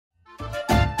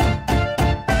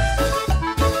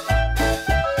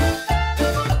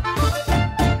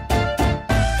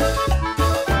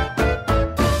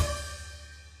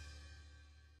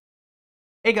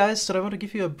Hey guys, so I want to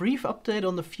give you a brief update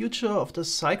on the future of the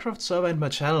SciCraft server and my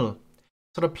channel.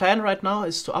 So the plan right now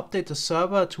is to update the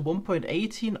server to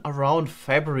 1.18 around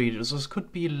February. So this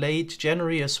could be late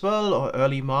January as well or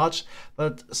early March,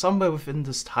 but somewhere within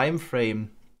this time frame.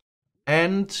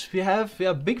 And we have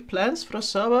big plans for the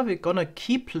server. We're gonna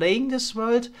keep playing this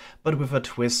world, but with a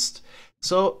twist.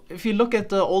 So if you look at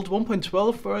the old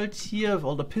 1.12 world here, with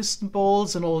all the piston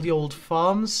balls and all the old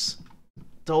farms,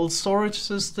 the old storage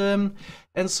system,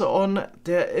 and so on,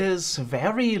 there is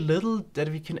very little that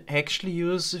we can actually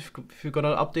use if you're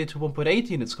gonna update to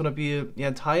 1.18. It's gonna be an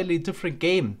entirely different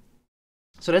game.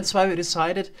 So that's why we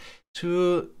decided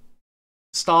to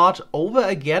start over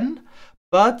again,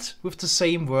 but with the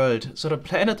same world. So the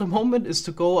plan at the moment is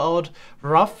to go out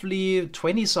roughly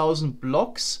 20,000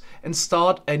 blocks and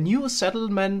start a new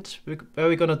settlement where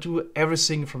we're gonna do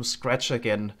everything from scratch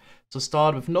again. So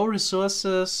start with no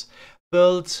resources,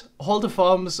 build all the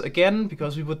farms again,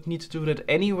 because we would need to do that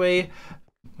anyway,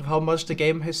 with how much the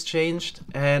game has changed,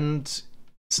 and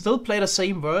still play the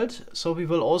same world. So we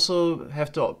will also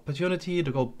have the opportunity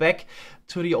to go back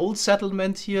to the old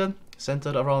settlement here,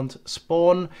 centered around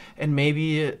spawn, and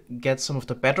maybe get some of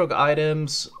the bedrock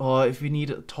items, or if we need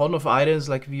a ton of items,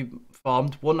 like we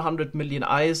farmed 100 million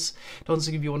ice, don't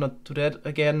think we want to do that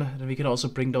again, then we can also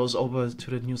bring those over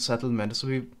to the new settlement. So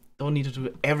we don't need to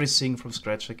do everything from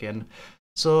scratch again.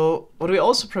 So what we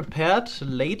also prepared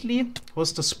lately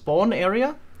was the spawn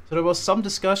area. So there was some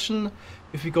discussion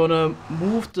if we're gonna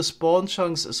move the spawn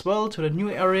chunks as well to the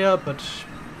new area, but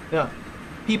yeah,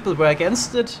 people were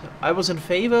against it. I was in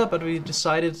favor, but we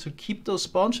decided to keep those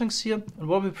spawn chunks here. And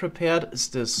what we prepared is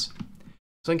this.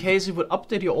 So in case you would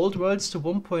update your old worlds to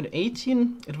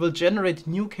 1.18, it will generate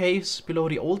new caves below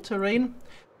the old terrain,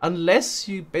 unless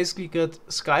you basically get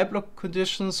skyblock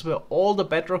conditions where all the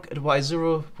bedrock at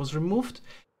Y0 was removed.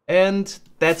 And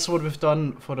that's what we've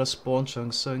done for the spawn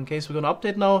chunks. So in case we're gonna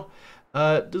update now,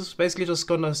 this is basically just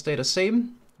gonna stay the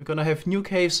same. We're gonna have new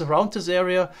caves around this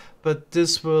area, but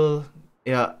this will,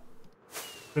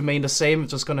 remain the same. We're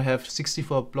just gonna have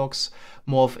 64 blocks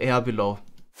more of air below.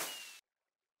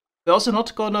 We're also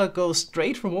not gonna go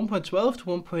straight from 1.12 to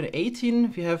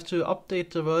 1.18. We have to update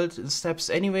the world in steps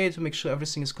anyway to make sure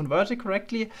everything is converted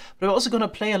correctly. But we're also gonna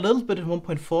play a little bit in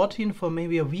 1.14 for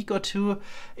maybe a week or two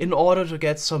in order to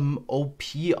get some OP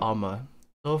armor.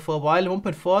 So for a while in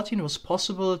 1.14 it was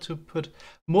possible to put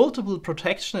multiple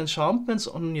protection enchantments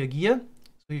on your gear.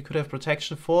 So you could have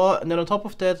protection 4, and then on top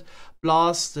of that,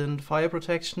 blast and fire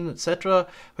protection, etc.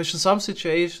 Which in some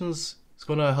situations is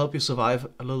gonna help you survive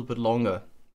a little bit longer.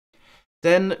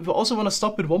 Then we also want to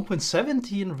stop at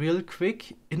 1.17 real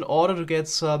quick in order to get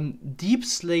some deep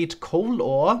slate coal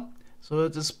ore. So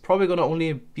this is probably going to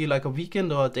only be like a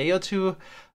weekend or a day or two,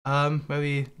 where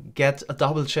we get a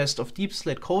double chest of deep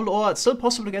slate coal ore. It's still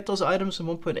possible to get those items in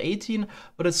 1.18,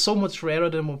 but it's so much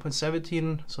rarer than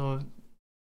 1.17. So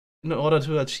in order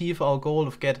to achieve our goal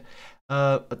of get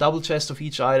a double chest of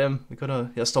each item, we're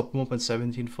going to stop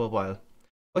 1.17 for a while.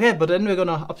 Okay, but then we're going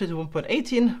to update to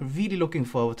 1.18. Really looking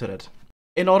forward to that.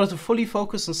 In order to fully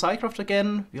focus on SciCraft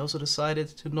again, we also decided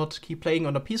to not keep playing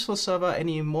on a peaceful server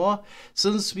anymore,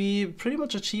 since we pretty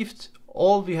much achieved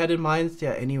all we had in mind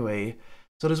there anyway.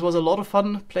 So this was a lot of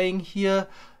fun playing here.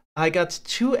 I got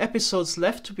 2 episodes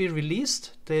left to be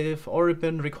released. They've already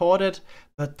been recorded,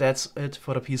 but that's it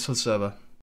for the peaceful server.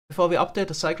 Before we update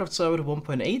the SciCraft server to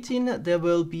 1.18, there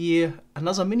will be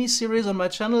another mini-series on my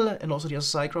channel, and also the other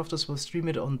SciCrafters will stream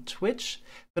it on Twitch.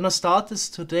 I'm gonna start this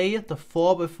today, the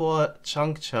 4x4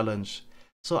 chunk challenge.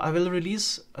 So I will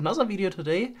release another video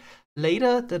today,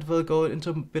 later, that will go into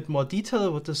a bit more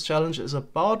detail what this challenge is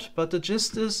about, but the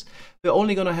gist is we're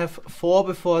only gonna have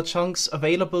 4x4 chunks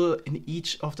available in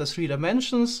each of the 3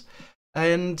 dimensions.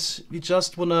 And we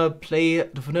just wanna play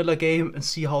the vanilla game and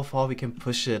see how far we can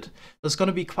push it. It's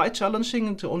gonna be quite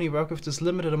challenging to only work with this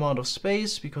limited amount of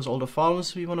space, because all the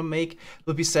farms we wanna make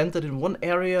will be centered in one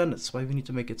area, and that's why we need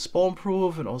to make it spawn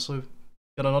proof, and also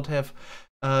gonna not have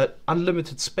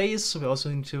unlimited space, so we also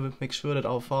need to make sure that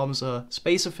our farms are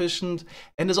space efficient.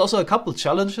 And there's also a couple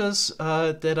challenges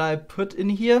that I put in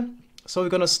here. So we're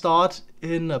gonna start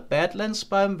in a Badlands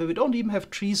biome where we don't even have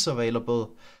trees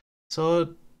available.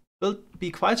 So will be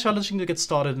quite challenging to get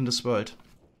started in this world.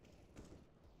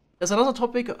 There's another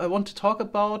topic I want to talk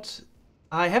about.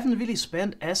 I haven't really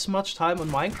spent as much time on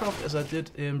Minecraft as I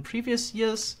did in previous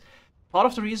years. Part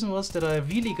of the reason was that I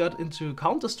really got into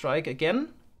Counter-Strike again,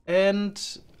 and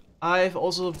I've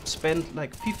also spent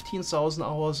like 15,000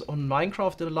 hours on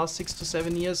Minecraft in the last 6 to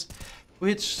 7 years.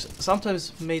 which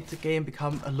sometimes made the game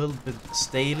become a little bit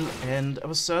stale, and I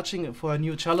was searching for a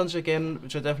new challenge again,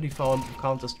 which I definitely found in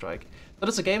Counter-Strike. That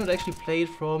is a game that I actually played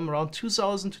from around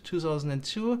 2000 to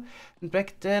 2002, and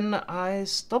back then I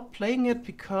stopped playing it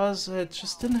because I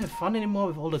just didn't have fun anymore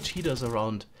with all the cheaters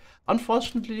around.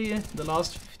 Unfortunately, in the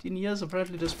last 15 years,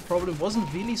 apparently this problem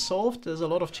wasn't really solved. There's a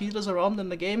lot of cheaters around in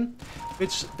the game,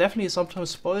 which definitely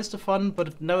sometimes spoils the fun,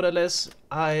 but nevertheless,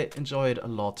 I enjoy it a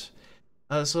lot.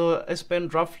 So I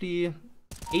spent roughly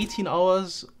 18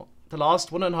 hours the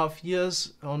last 1.5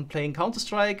 years on playing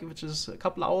Counter-Strike, which is a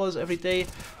couple hours every day,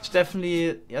 which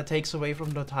definitely takes away from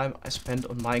the time I spent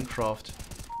on Minecraft.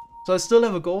 So I still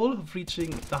have a goal of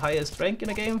reaching the highest rank in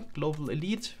a game, Global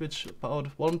Elite, which about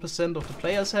 1% of the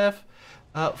players have.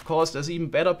 Of course, there's even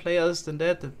better players than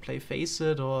that play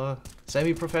Face-It or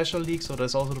semi-professional leagues, so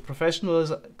there's also the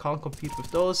professionals. I can't compete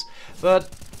with those. But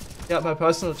yeah, my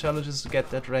personal challenge is to get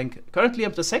that rank. Currently,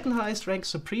 I'm the second highest rank,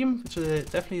 Supreme, which I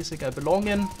definitely think I belong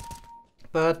in.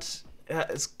 But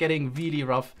it's getting really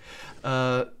rough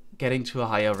getting to a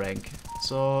higher rank.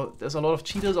 So there's a lot of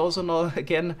cheaters also now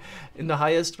again in the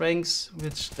highest ranks,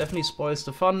 which definitely spoils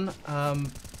the fun.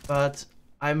 But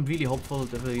I'm really hopeful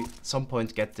that we at some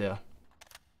point get there.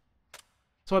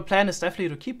 So my plan is definitely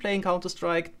to keep playing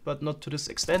Counter-Strike, but not to this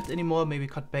extent anymore. Maybe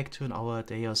cut back to an hour a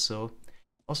day or so.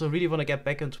 Also really want to get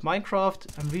back into Minecraft.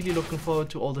 I'm really looking forward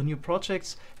to all the new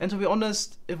projects. And to be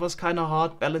honest, it was kind of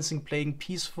hard balancing playing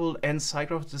peaceful and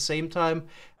SciCraft at the same time.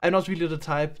 I'm not really the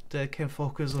type that can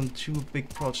focus on 2 big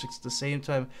projects at the same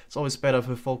time. It's always better if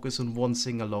we focus on one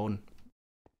thing alone.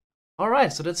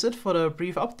 Alright, so that's it for the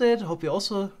brief update. Hope you're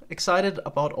also excited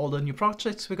about all the new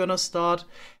projects we're gonna start.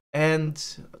 And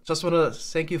just want to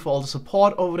thank you for all the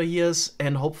support over the years,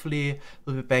 and hopefully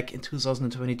we'll be back in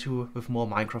 2022 with more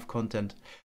Minecraft content.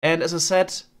 And as I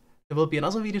said, there will be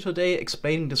another video today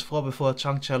explaining this 4x4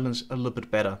 chunk challenge a little bit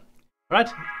better. Alright,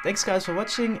 thanks guys for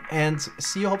watching, and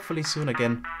see you hopefully soon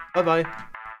again. Bye bye.